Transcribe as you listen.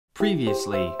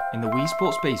Previously, in the Wii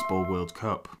Sports Baseball World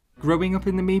Cup. Growing up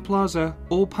in the Mii Plaza,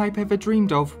 all Pipe ever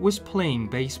dreamed of was playing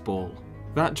baseball.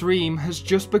 That dream has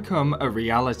just become a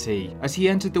reality, as he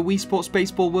entered the Wii Sports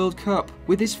Baseball World Cup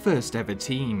with his first ever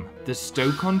team, the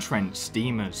Stoke-On-Trent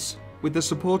Steamers. With the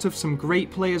support of some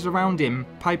great players around him,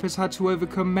 Pipe has had to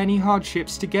overcome many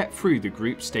hardships to get through the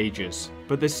group stages.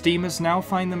 But the Steamers now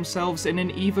find themselves in an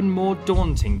even more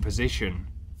daunting position: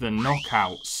 the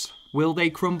knockouts. Will they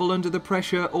crumble under the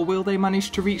pressure, or will they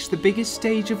manage to reach the biggest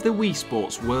stage of the Wii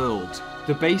Sports world?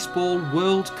 The Baseball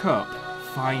World Cup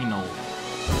Final.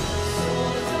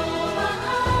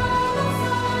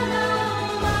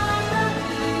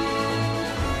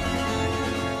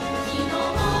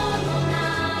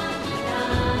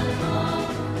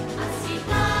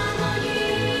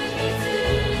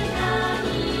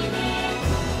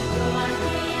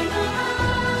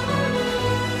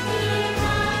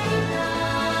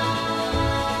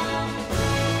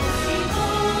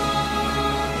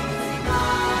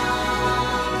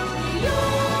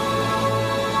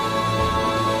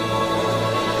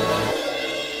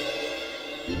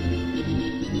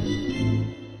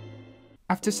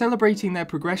 After celebrating their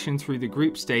progression through the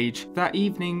group stage, that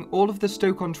evening all of the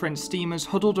Stoke-On-Trent Steamers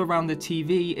huddled around the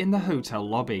TV in the hotel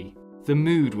lobby. The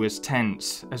mood was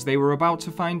tense, as they were about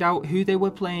to find out who they were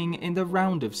playing in the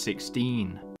round of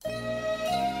 16.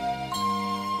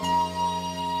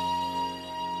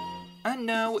 And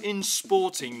now in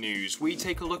sporting news, we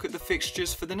take a look at the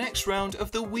fixtures for the next round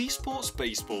of the Wii Sports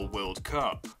Baseball World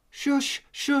Cup. Shush,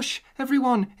 shush,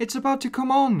 everyone, it's about to come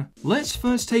on! Let's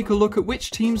first take a look at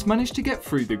which teams managed to get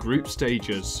through the group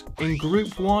stages. In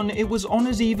Group 1, it was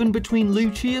honours even between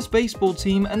Lucia's baseball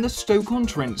team and the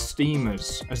Stoke-On-Trent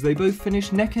Steamers, as they both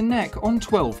finished neck and neck on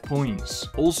 12 points.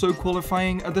 Also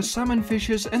qualifying are the Salmon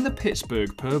Fishers and the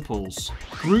Pittsburgh Purples.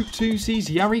 Group 2 sees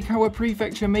Yarikawa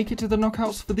Prefecture make it to the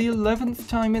knockouts for the 11th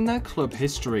time in their club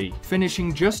history,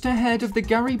 finishing just ahead of the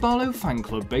Gary Barlow Fan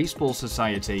Club Baseball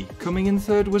Society. Coming in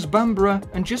third was Bambara,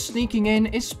 and just sneaking in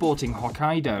is Sporting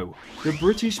Hokkaido. The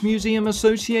British Museum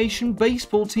Association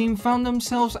baseball team found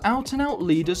themselves out-and-out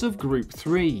leaders of Group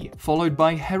 3, followed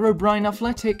by Herobrine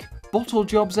Athletic, Bottle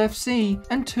Jobs FC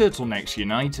and Turtlenecks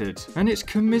United. And it's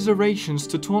commiserations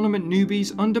to tournament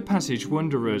newbies Underpassage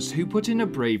Wanderers, who put in a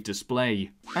brave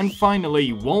display. And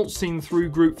finally, waltzing through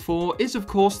Group 4 is of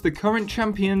course the current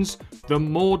champions, the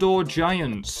Mordor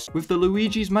Giants, with the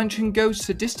Luigi's Mansion Ghosts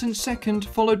a distant second,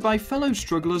 followed by fellow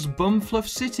strugglers Bumfluff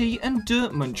City and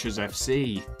Dirt Munchers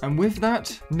FC. And with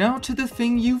that, now to the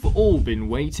thing you've all been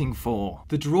waiting for,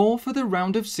 the draw for the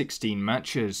round of 16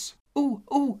 matches.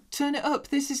 Ooh, turn it up,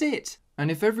 this is it!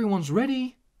 And if everyone's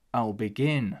ready, I'll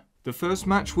begin. The first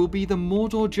match will be the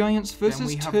Mordor Giants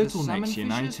versus Turtlenecks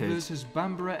United, versus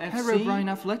Bambara FC,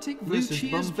 Herobrine Athletic versus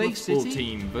Lucia's baseball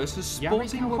team versus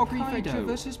Sporting Hokkaido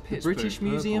versus Pittsburgh British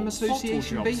Museum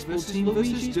Association baseball team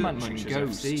versus Dirt Munchers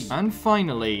FC. And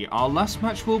finally, our last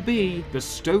match will be the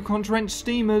Stoke-On-Trent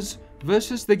Steamers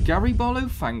versus the Gary Barlow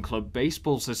Fan Club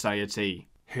Baseball Society.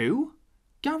 Who?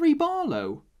 Gary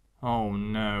Barlow? Oh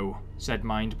no, said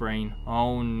Mindbrain.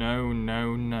 Oh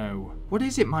no. What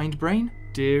is it, Mindbrain?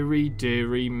 Dearie,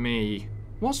 dearie me.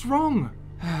 What's wrong?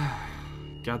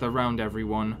 Gather round,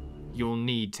 everyone. You'll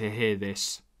need to hear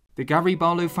this. The Gary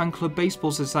Barlow Fan Club Baseball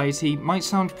Society might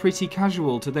sound pretty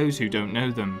casual to those who don't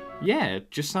know them. Yeah, it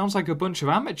just sounds like a bunch of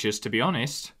amateurs, to be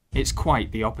honest. It's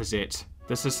quite the opposite.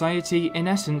 The society, in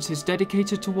essence, is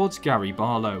dedicated towards Gary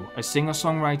Barlow, a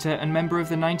singer-songwriter and member of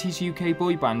the 90s UK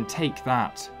boy band Take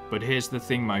That. But here's the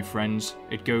thing, my friends,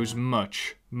 it goes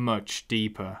much, much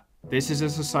deeper. This is a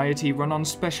society run on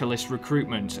specialist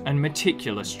recruitment and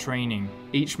meticulous training.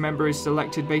 Each member is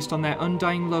selected based on their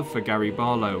undying love for Gary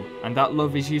Barlow, and that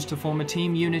love is used to form a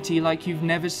team unity like you've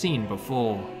never seen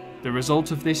before. The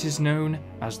result of this is known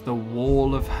as the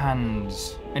Wall of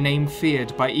Hands, a name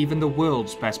feared by even the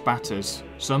world's best batters.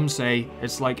 Some say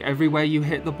it's like everywhere you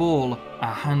hit the ball, a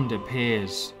hand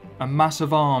appears. A mass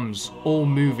of arms, all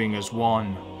moving as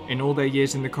one. In all their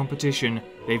years in the competition,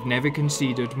 they've never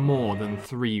conceded more than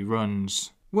 3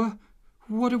 runs.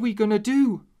 What are we gonna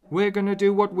do? We're gonna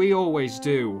do what we always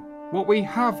do. What we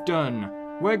have done.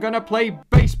 We're gonna play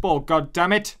baseball,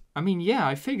 goddammit! I mean, yeah,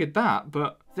 I figured that,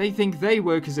 but they think they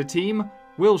work as a team.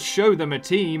 We'll show them a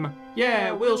team.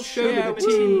 Yeah, we'll show them a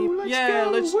team.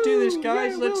 Let's do this,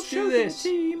 guys. Let's do this.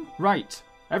 Right,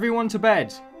 everyone to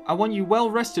bed. I want you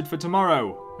well rested for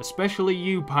tomorrow. Especially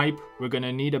you, Pipe. We're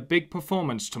gonna need a big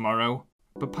performance tomorrow.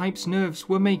 But Pipe's nerves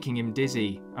were making him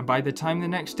dizzy, and by the time the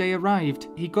next day arrived,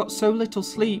 he got so little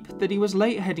sleep that he was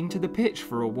late heading to the pitch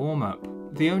for a warm-up.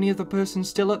 The only other person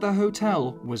still at the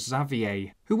hotel was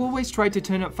Xavier, who always tried to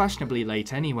turn up fashionably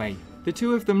late anyway. The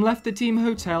two of them left the team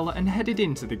hotel and headed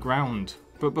into the ground.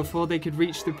 But before they could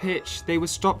reach the pitch, they were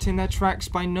stopped in their tracks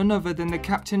by none other than the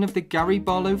captain of the Gary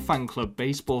Barlow Fan Club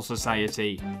Baseball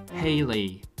Society,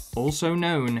 Haley, also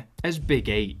known as Big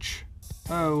H.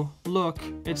 Oh, look,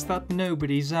 it's that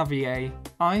nobody Xavier.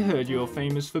 I heard you're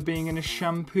famous for being in a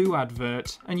shampoo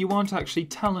advert, and you aren't actually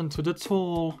talented at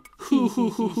all.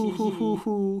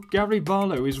 Gary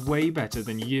Barlow is way better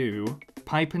than you.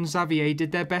 Pipe and Xavier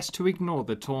did their best to ignore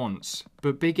the taunts,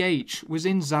 but Big H was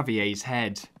in Xavier's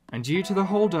head. And due to the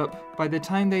hold-up, by the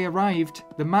time they arrived,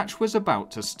 the match was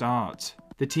about to start.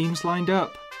 The teams lined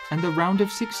up, and the round of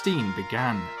 16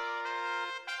 began.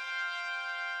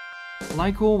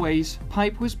 Like always,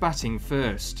 Pipe was batting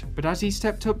first, but as he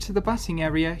stepped up to the batting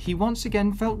area, he once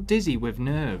again felt dizzy with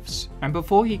nerves. And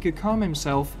before he could calm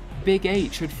himself, Big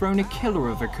H had thrown a killer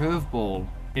of a curveball.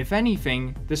 If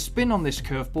anything, the spin on this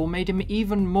curveball made him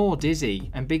even more dizzy,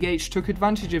 and Big H took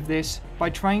advantage of this by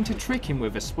trying to trick him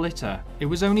with a splitter. It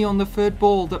was only on the third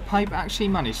ball that Pipe actually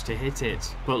managed to hit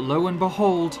it, but lo and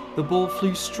behold, the ball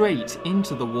flew straight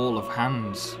into the wall of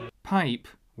hands. Pipe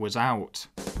was out.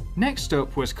 Next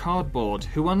up was Cardboard,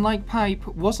 who unlike Pipe,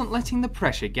 wasn't letting the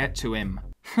pressure get to him.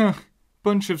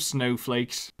 Bunch of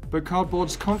snowflakes. But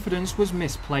Cardboard's confidence was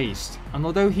misplaced, and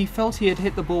although he felt he had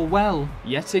hit the ball well,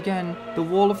 yet again, the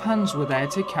wall of hands were there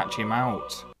to catch him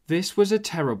out. This was a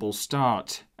terrible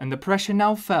start, and the pressure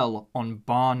now fell on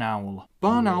Barn Owl.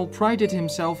 Barn Owl prided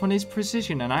himself on his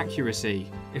precision and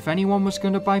accuracy. If anyone was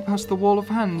going to bypass the wall of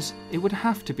hands, it would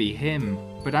have to be him.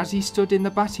 But as he stood in the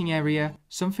batting area,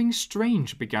 something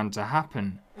strange began to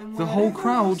happen. The whole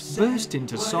crowd burst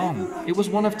into song. It was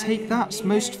one of Take That's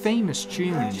most famous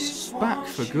tunes, Back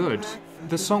for Good.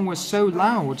 The song was so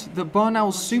loud that Barn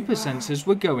Owl's super sensors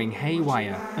were going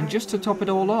haywire, and just to top it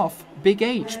all off, Big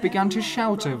H began to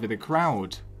shout over the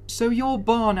crowd. "So you're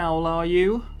Barn Owl, are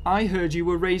you? I heard you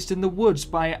were raised in the woods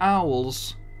by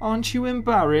owls. Aren't you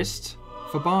embarrassed?"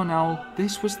 For Barn Owl,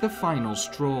 this was the final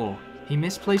straw. He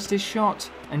misplaced his shot,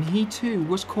 and he too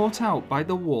was caught out by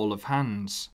the wall of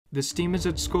hands. The Steamers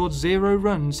had scored 0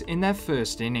 runs in their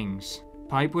first innings.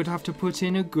 Pipe would have to put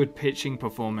in a good pitching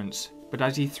performance, but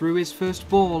as he threw his first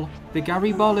ball, the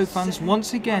Gary Barlow fans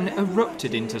once again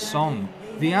erupted into song.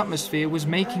 The atmosphere was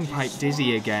making Pipe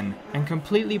dizzy again, and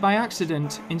completely by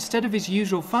accident, instead of his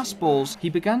usual fastballs, he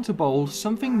began to bowl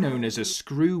something known as a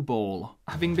screwball.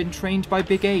 Having been trained by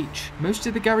Big H, most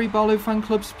of the Gary Barlow Fan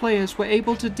Club's players were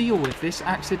able to deal with this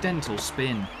accidental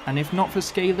spin, and if not for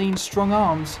Scalene's strong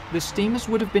arms, the Steamers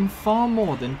would have been far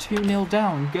more than 2-0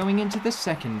 down going into the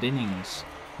second innings.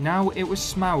 Now it was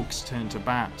Smaug's turn to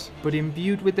bat, but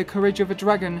imbued with the courage of a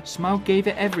dragon, Smaug gave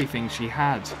it everything she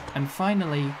had, and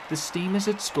finally, the Steamers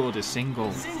had scored a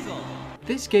single.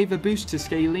 This gave a boost to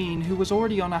Scalene, who was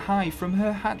already on a high from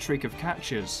her hat-trick of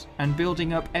catches, and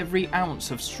building up every ounce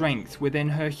of strength within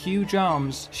her huge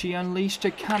arms, she unleashed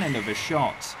a cannon of a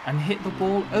shot, and hit the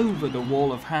ball over the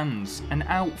wall of hands, and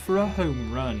out for a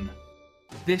home run.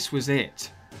 This was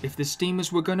it. If the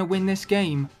Steamers were going to win this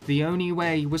game, the only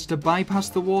way was to bypass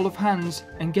the wall of hands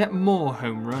and get more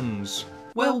home runs.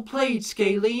 "Well played,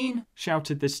 Scalene,"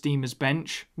 shouted the Steamers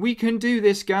bench. "We can do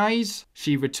this, guys,"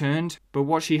 she returned, but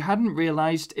what she hadn't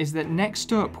realised is that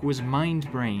next up was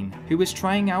Mindbrain, who was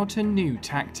trying out a new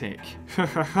tactic.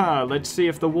 Let's see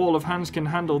if the wall of hands can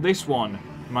handle this one.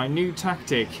 My new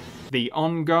tactic, the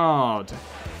on guard.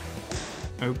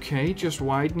 Okay, just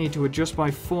wide, need to adjust by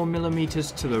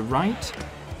 4mm to the right.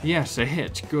 Yes, a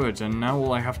hit, good, and now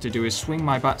all I have to do is swing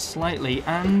my bat slightly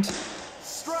and...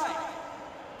 Strike!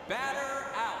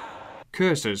 Batter out!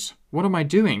 Curses, what am I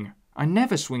doing? I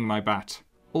never swing my bat.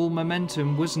 All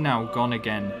momentum was now gone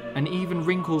again, and even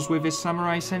Wrinkles with his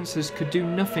samurai sensors could do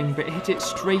nothing but hit it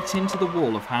straight into the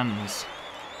wall of hands.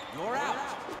 You're out!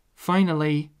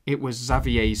 Finally, it was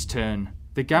Xavier's turn.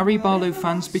 The Gary Barlow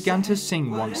fans began to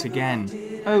sing once again.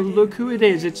 Oh, look who it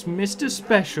is, it's Mr.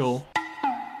 Special.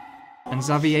 And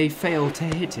Xavier failed to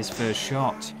hit his first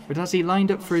shot, but as he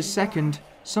lined up for his second,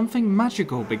 something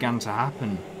magical began to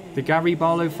happen. The Gary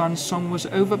Barlow fans' song was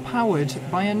overpowered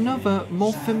by another,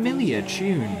 more familiar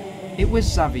tune. It was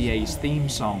Xavier's theme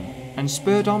song, and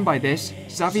spurred on by this,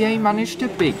 Xavier managed a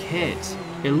big hit.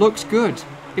 It looked good.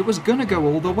 It was gonna go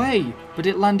all the way, but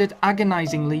it landed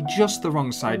agonizingly just the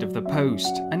wrong side of the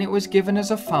post, and it was given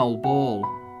as a foul ball.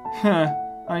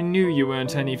 I knew you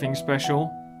weren't anything special.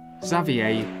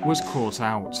 Xavier was caught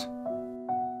out.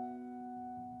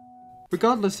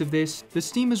 Regardless of this, the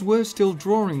Steamers were still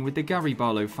drawing with the Gary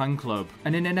Barlow fan club,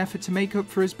 and in an effort to make up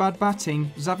for his bad batting,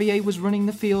 Xavier was running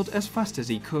the field as fast as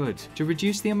he could, to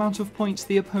reduce the amount of points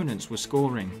the opponents were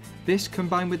scoring. This,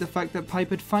 combined with the fact that Pipe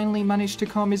had finally managed to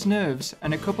calm his nerves,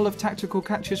 and a couple of tactical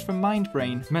catches from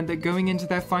Mindbrain, meant that going into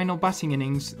their final batting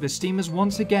innings, the Steamers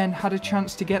once again had a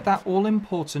chance to get that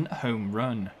all-important home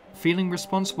run. Feeling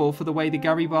responsible for the way the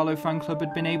Gary Barlow fan club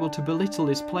had been able to belittle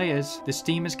his players, the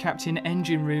Steamers captain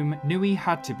Engine Room knew he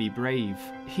had to be brave.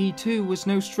 He too was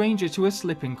no stranger to a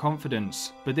slip in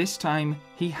confidence, but this time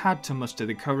he had to muster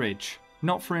the courage.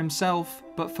 Not for himself,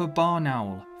 but for Barn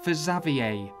Owl, for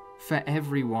Xavier, for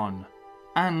everyone.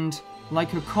 And,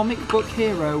 like a comic book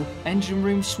hero, Engine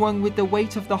Room swung with the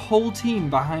weight of the whole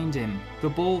team behind him. The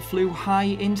ball flew high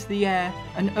into the air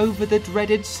and over the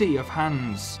dreaded sea of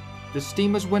hands. The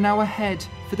Steamers were now ahead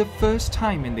for the first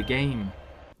time in the game.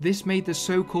 This made the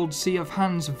so-called Sea of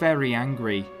Hands very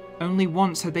angry. Only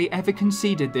once had they ever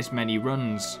conceded this many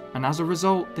runs, and as a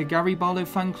result, the Gary Barlow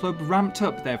fan club ramped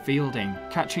up their fielding,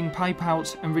 catching Pipe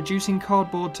out and reducing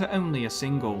Cardboard to only a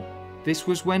single. This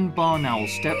was when Barn Owl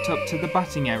stepped up to the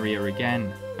batting area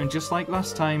again, and just like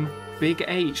last time, Big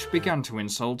H began to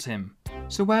insult him.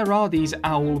 So where are these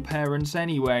owl parents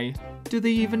anyway? Do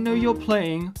they even know you're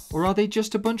playing, or are they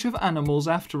just a bunch of animals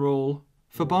after all?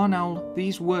 For Barn Owl,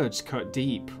 these words cut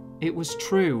deep. It was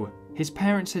true. His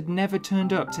parents had never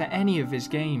turned up to any of his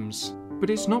games. But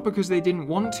it's not because they didn't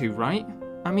want to, right?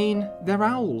 I mean, they're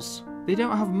owls. They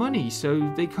don't have money,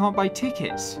 so they can't buy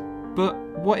tickets. But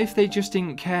what if they just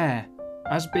didn't care?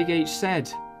 As Big H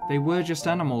said, they were just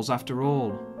animals after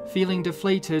all. Feeling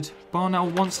deflated, Barn Owl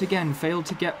once again failed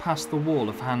to get past the wall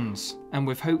of hands, and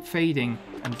with hope fading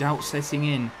and doubt setting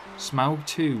in, Smaug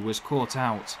too was caught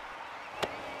out.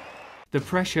 The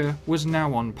pressure was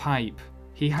now on Pipe.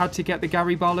 He had to get the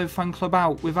Gary Barlow fan club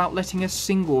out without letting a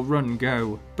single run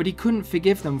go, but he couldn't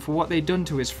forgive them for what they'd done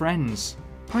to his friends.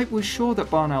 Pipe was sure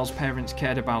that Barn Owl's parents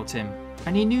cared about him,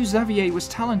 and he knew Xavier was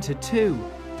talented too.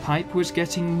 Pipe was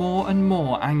getting more and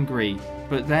more angry,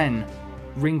 but then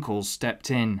Wrinkles stepped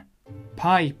in.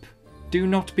 Pipe, do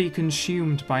not be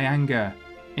consumed by anger.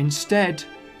 Instead,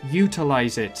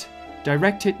 utilize it.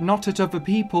 Direct it not at other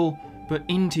people, but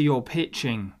into your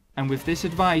pitching. And with this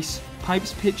advice,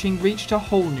 Pipe's pitching reached a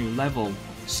whole new level.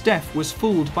 Steph was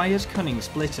fooled by his cunning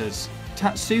splitters.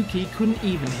 Tatsuki couldn't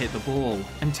even hit the ball,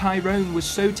 and Tyrone was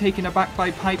so taken aback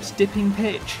by Pipe's dipping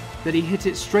pitch that he hit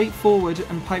it straight forward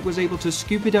and Pipe was able to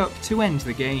scoop it up to end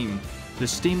the game. The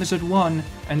Steamers had won,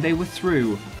 and they were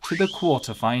through to the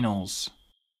quarterfinals.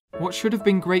 What should have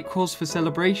been great cause for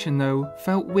celebration, though,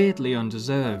 felt weirdly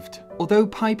undeserved. Although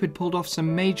Pipe had pulled off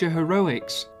some major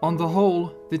heroics, on the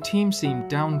whole, the team seemed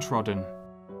downtrodden.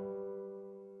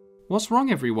 "What's wrong,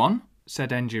 everyone?"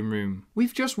 said Engine Room.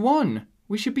 "We've just won!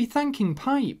 We should be thanking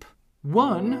Pipe."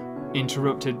 "Won?"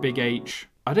 interrupted Big H.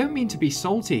 "I don't mean to be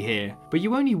salty here, but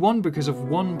you only won because of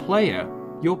one player.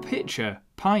 Your pitcher,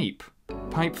 Pipe."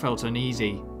 Pipe felt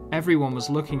uneasy. Everyone was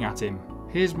looking at him.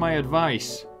 "Here's my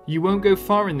advice. You won't go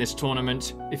far in this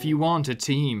tournament if you aren't a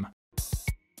team."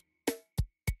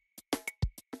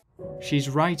 "She's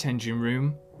right, Engine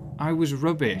Room. I was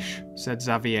rubbish," said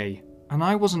Xavier. "And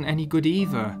I wasn't any good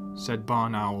either," said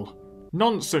Barn Owl.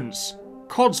 "Nonsense!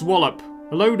 Codswallop!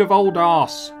 A load of old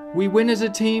arse! We win as a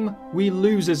team, we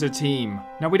lose as a team.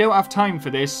 Now we don't have time for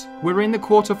this. We're in the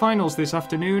quarterfinals this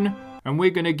afternoon, and we're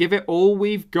gonna give it all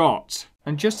we've got."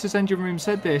 And just as Engine Room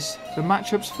said this, the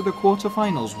matchups for the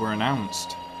quarterfinals were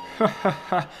announced. Ha ha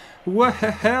ha!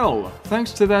 Well,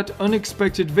 thanks to that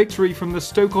unexpected victory from the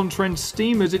Stoke-On-Trent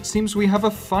Steamers, it seems we have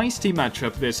a feisty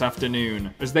matchup this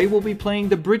afternoon, as they will be playing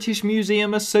the British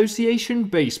Museum Association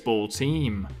baseball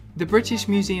team. The British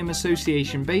Museum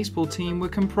Association baseball team were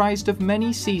comprised of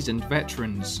many seasoned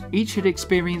veterans. Each had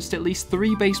experienced at least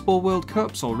 3 Baseball World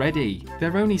Cups already.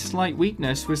 Their only slight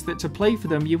weakness was that to play for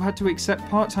them you had to accept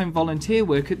part-time volunteer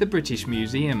work at the British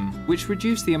Museum, which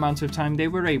reduced the amount of time they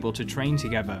were able to train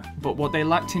together. But what they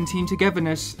lacked in team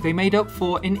togetherness, they made up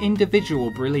for in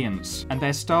individual brilliance, and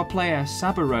their star player,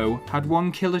 Saburo, had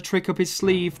one killer trick up his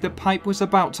sleeve that Pipe was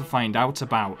about to find out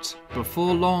about.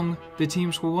 Before long, the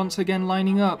teams were once again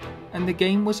lining up, and the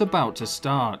game was about to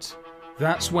start.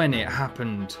 That's when it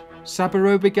happened.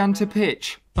 Saburo began to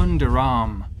pitch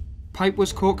underarm. Pipe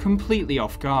was caught completely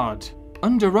off guard.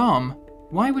 Underarm?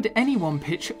 Why would anyone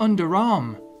pitch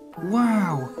underarm?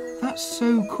 Wow, that's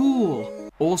so cool.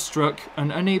 Awestruck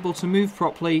and unable to move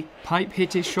properly, Pipe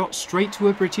hit his shot straight to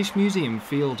a British Museum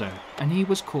fielder, and he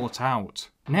was caught out.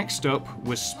 Next up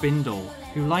was Spindle,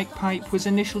 who like Pipe was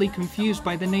initially confused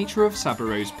by the nature of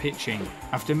Saboreau's pitching.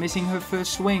 After missing her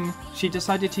first swing, she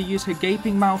decided to use her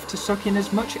gaping mouth to suck in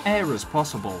as much air as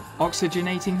possible,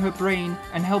 oxygenating her brain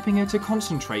and helping her to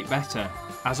concentrate better.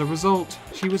 As a result,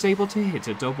 she was able to hit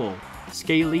a double.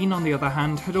 Scalene, on the other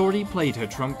hand, had already played her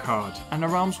trump card, and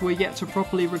her arms were yet to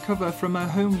properly recover from her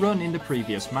home run in the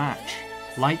previous match.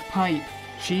 Like Pipe,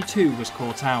 she too was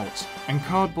caught out, and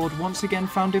Cardboard once again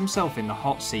found himself in the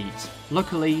hot seat.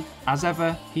 Luckily, as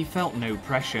ever, he felt no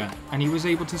pressure, and he was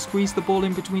able to squeeze the ball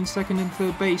in between second and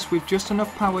third base with just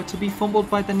enough power to be fumbled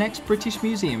by the next British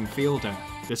Museum fielder.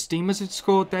 The Steamers had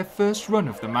scored their first run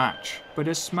of the match, but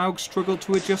as Smaug struggled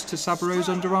to adjust to Saboreau's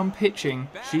underarm pitching,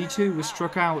 she too was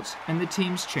struck out and the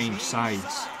teams changed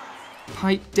sides.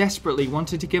 Pipe desperately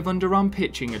wanted to give underarm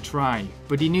pitching a try,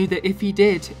 but he knew that if he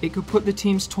did, it could put the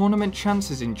team's tournament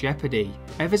chances in jeopardy.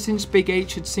 Ever since Big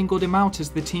H had singled him out as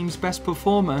the team's best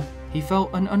performer, he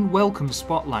felt an unwelcome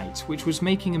spotlight, which was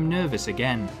making him nervous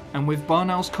again. And with Barn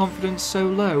Owl's confidence so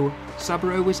low,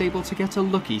 Saboreau was able to get a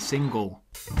lucky single.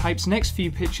 Pipe's next few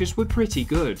pitches were pretty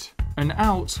good. An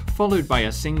out, followed by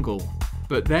a single.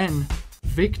 But then,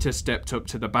 Victor stepped up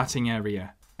to the batting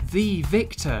area. The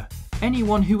Victor!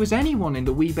 Anyone who was anyone in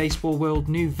the Wii baseball world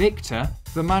knew Victor,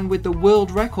 the man with the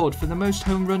world record for the most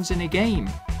home runs in a game.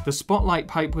 The spotlight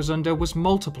Pipe was under was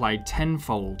multiplied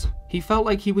tenfold. He felt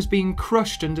like he was being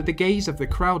crushed under the gaze of the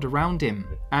crowd around him.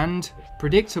 And,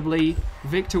 predictably,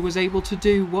 Victor was able to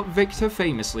do what Victor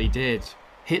famously did.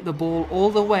 Hit the ball all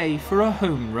the way for a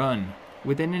home run.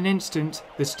 Within an instant,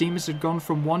 the Steamers had gone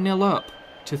from 1-0 up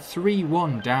to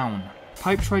 3-1 down.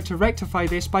 Pipe tried to rectify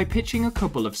this by pitching a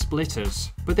couple of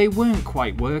splitters, but they weren't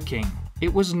quite working.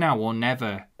 It was now or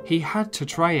never. He had to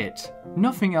try it.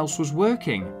 Nothing else was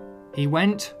working. He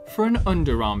went for an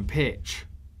underarm pitch.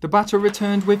 The batter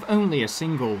returned with only a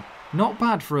single. Not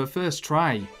bad for a first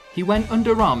try. He went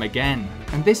underarm again,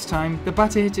 and this time the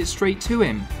batter hit it straight to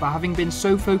him, but having been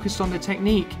so focused on the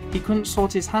technique, he couldn't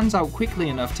sort his hands out quickly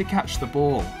enough to catch the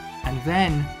ball. And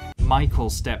then,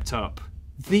 Michael stepped up.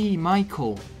 The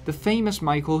Michael, the famous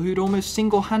Michael who'd almost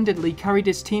single-handedly carried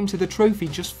his team to the trophy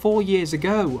just 4 years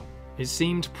ago. It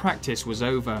seemed practice was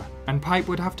over, and Pipe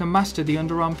would have to master the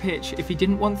underarm pitch if he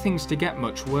didn't want things to get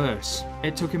much worse.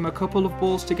 It took him a couple of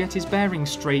balls to get his bearings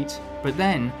straight, but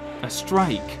then a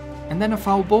strike, and then a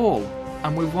foul ball.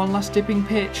 And with one last dipping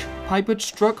pitch, Pipe had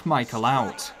struck Michael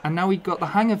out, and now he'd got the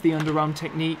hang of the underarm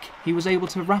technique, he was able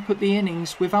to wrap up the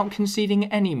innings without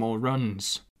conceding any more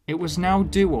runs. It was now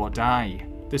do or die.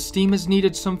 The Steamers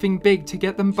needed something big to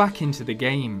get them back into the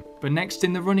game, but next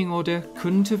in the running order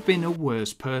couldn't have been a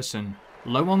worse person.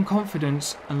 Low on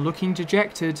confidence and looking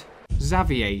dejected,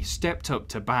 Xavier stepped up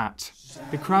to bat.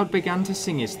 The crowd began to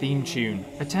sing his theme tune,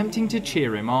 attempting to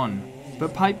cheer him on,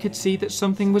 but Pipe could see that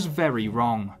something was very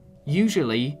wrong.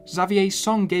 Usually, Xavier's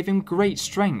song gave him great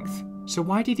strength, so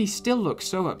why did he still look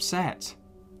so upset?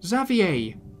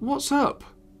 Xavier, what's up?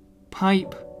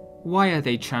 Pipe, why are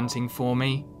they chanting for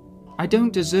me? I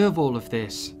don't deserve all of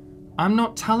this. I'm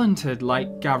not talented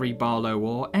like Gary Barlow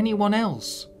or anyone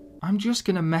else. I'm just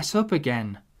gonna mess up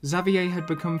again. Xavier had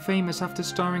become famous after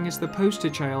starring as the poster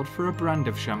child for a brand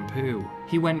of shampoo.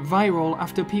 He went viral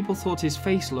after people thought his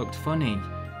face looked funny.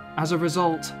 As a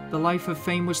result, the life of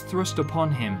fame was thrust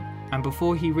upon him, and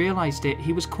before he realised it,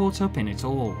 he was caught up in it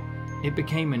all. It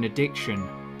became an addiction.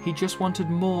 He just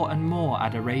wanted more and more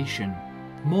adoration.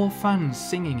 More fans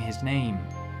singing his name.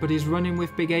 But his run-in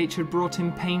with Big H had brought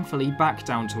him painfully back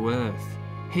down to earth.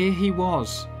 Here he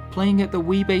was, playing at the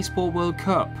Wii Baseball World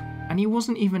Cup, and he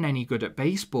wasn't even any good at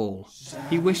baseball.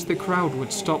 He wished the crowd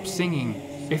would stop singing.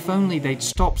 If only they'd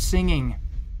stop singing.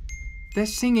 They're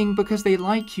singing because they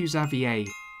like you, Xavier,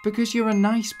 because you're a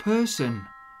nice person.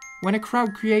 When a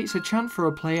crowd creates a chant for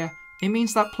a player, it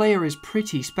means that player is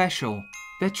pretty special.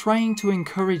 They're trying to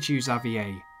encourage you,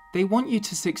 Xavier. They want you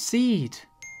to succeed.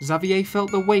 Xavier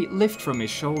felt the weight lift from his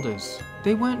shoulders.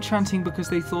 They weren't chanting because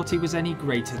they thought he was any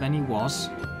greater than he was.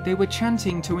 They were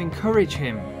chanting to encourage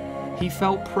him. He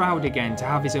felt proud again to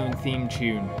have his own theme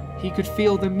tune. He could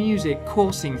feel the music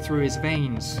coursing through his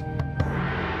veins.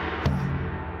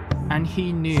 And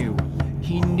he knew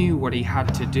what he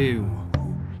had to do.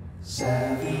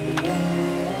 Xavier,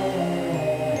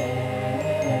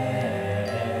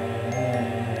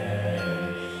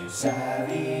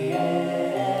 Xavier.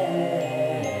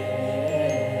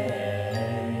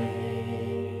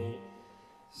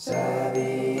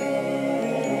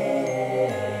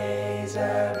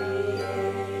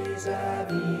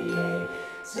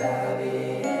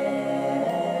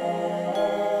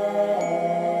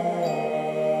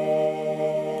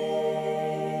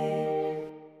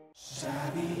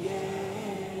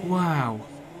 Wow,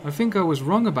 I think I was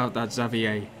wrong about that,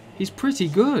 Xavier. He's pretty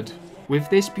good. With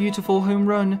this beautiful home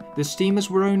run, the Steamers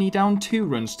were only down 2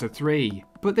 runs to 3,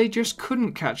 but they just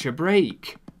couldn't catch a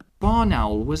break. Barn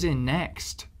Owl was in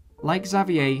next. Like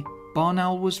Xavier, Barn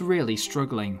Owl was really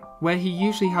struggling. Where he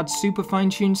usually had super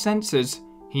fine-tuned sensors,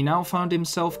 he now found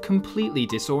himself completely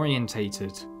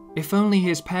disorientated. If only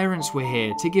his parents were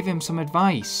here to give him some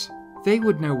advice. They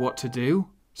would know what to do.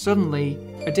 Suddenly,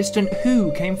 a distant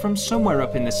hoo came from somewhere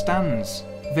up in the stands.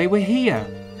 They were here.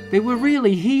 They were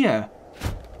really here.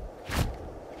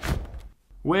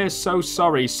 We're so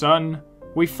sorry, son.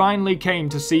 We finally came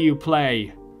to see you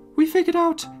play. We figured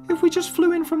out if we just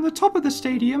flew in from the top of the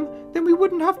stadium, then we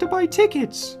wouldn't have to buy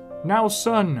tickets. Now,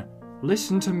 son,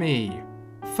 listen to me.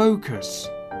 Focus.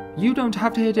 You don't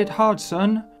have to hit it hard,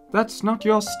 son. That's not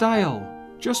your style.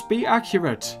 Just be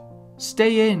accurate.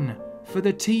 Stay in for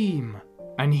the team.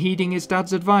 And heeding his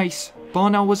dad's advice,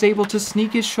 Barn Owl was able to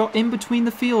sneak his shot in between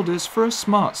the fielders for a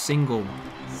smart single.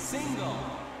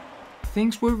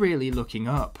 Things were really looking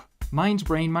up. Mind's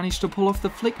Brain managed to pull off the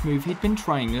flick move he'd been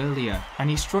trying earlier, and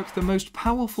he struck the most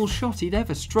powerful shot he'd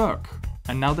ever struck.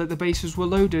 And now that the bases were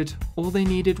loaded, all they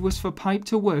needed was for Pipe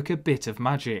to work a bit of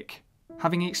magic.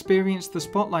 Having experienced the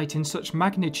spotlight in such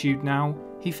magnitude now,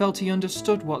 he felt he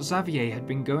understood what Xavier had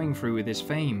been going through with his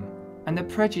fame, and the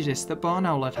prejudice that Barn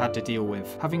Owl had had to deal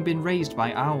with, having been raised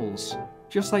by owls.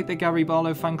 Just like the Gary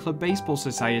Barlow Fan Club Baseball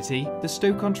Society, the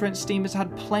Stoke-On-Trent Steamers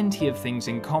had plenty of things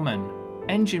in common.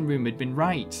 Engine room had been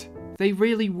right. They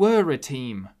really were a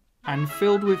team. And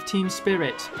filled with team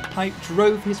spirit, Pipe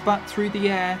drove his bat through the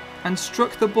air and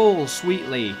struck the ball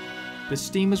sweetly. The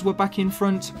Steamers were back in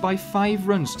front by 5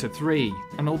 runs to 3,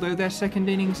 and although their second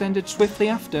innings ended swiftly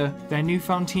after, their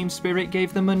newfound team spirit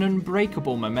gave them an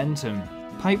unbreakable momentum.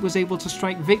 Pipe was able to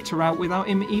strike Victor out without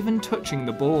him even touching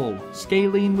the ball.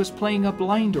 Scalene was playing a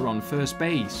blinder on first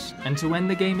base, and to end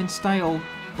the game in style,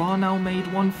 Barn Owl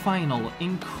made one final,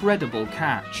 incredible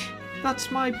catch.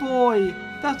 That's my boy!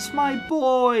 That's my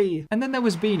boy! And then there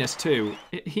was Venus too.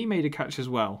 He made a catch as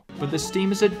well. But the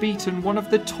Steamers had beaten one of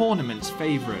the tournament's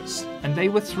favourites, and they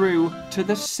were through to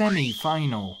the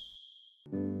semi-final.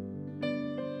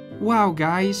 Wow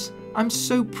guys, I'm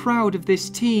so proud of this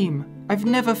team. I've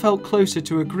never felt closer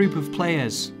to a group of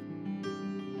players.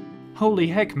 Holy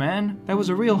heck man, that was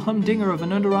a real humdinger of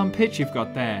an underarm pitch you've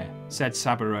got there, said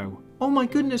Saburo. Oh my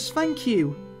goodness, thank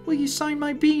you! Will you sign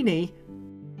my beanie?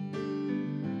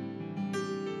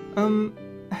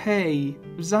 Hey,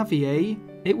 Xavier,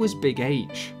 it was Big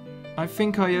H. I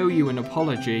think I owe you an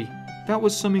apology. That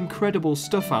was some incredible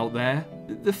stuff out there.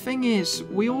 The thing is,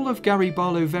 we all love Gary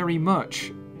Barlow very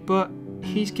much, but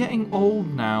he's getting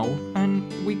old now,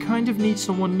 and we kind of need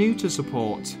someone new to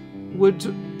support.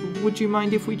 Would you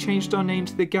mind if we changed our name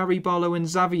to the Gary Barlow and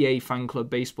Xavier Fan Club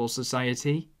Baseball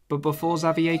Society? But before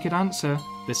Xavier could answer,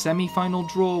 the semi-final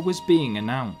draw was being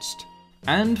announced.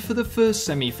 And for the first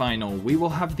semi-final, we will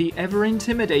have the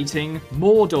ever-intimidating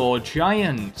Mordor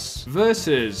Giants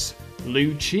versus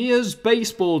Lucia's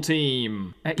baseball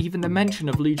team. At even the mention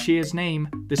of Lucia's name,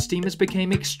 the Steamers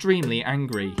became extremely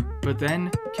angry. But then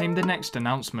came the next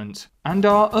announcement. And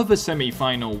our other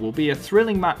semi-final will be a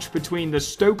thrilling match between the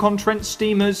Stoke-On-Trent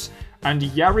Steamers and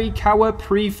Yarikawa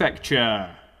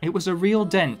Prefecture. It was a real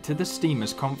dent to the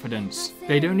Steamers' confidence.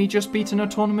 They'd only just beaten a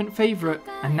tournament favourite,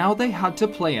 and now they had to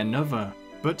play another.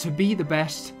 But to be the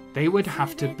best, they would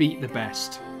have to beat the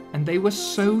best. And they were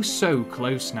so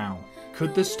close now.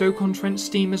 Could the Stoke-On-Trent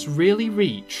Steamers really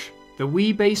reach the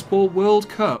Wii Baseball World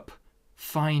Cup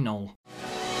final?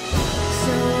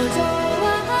 So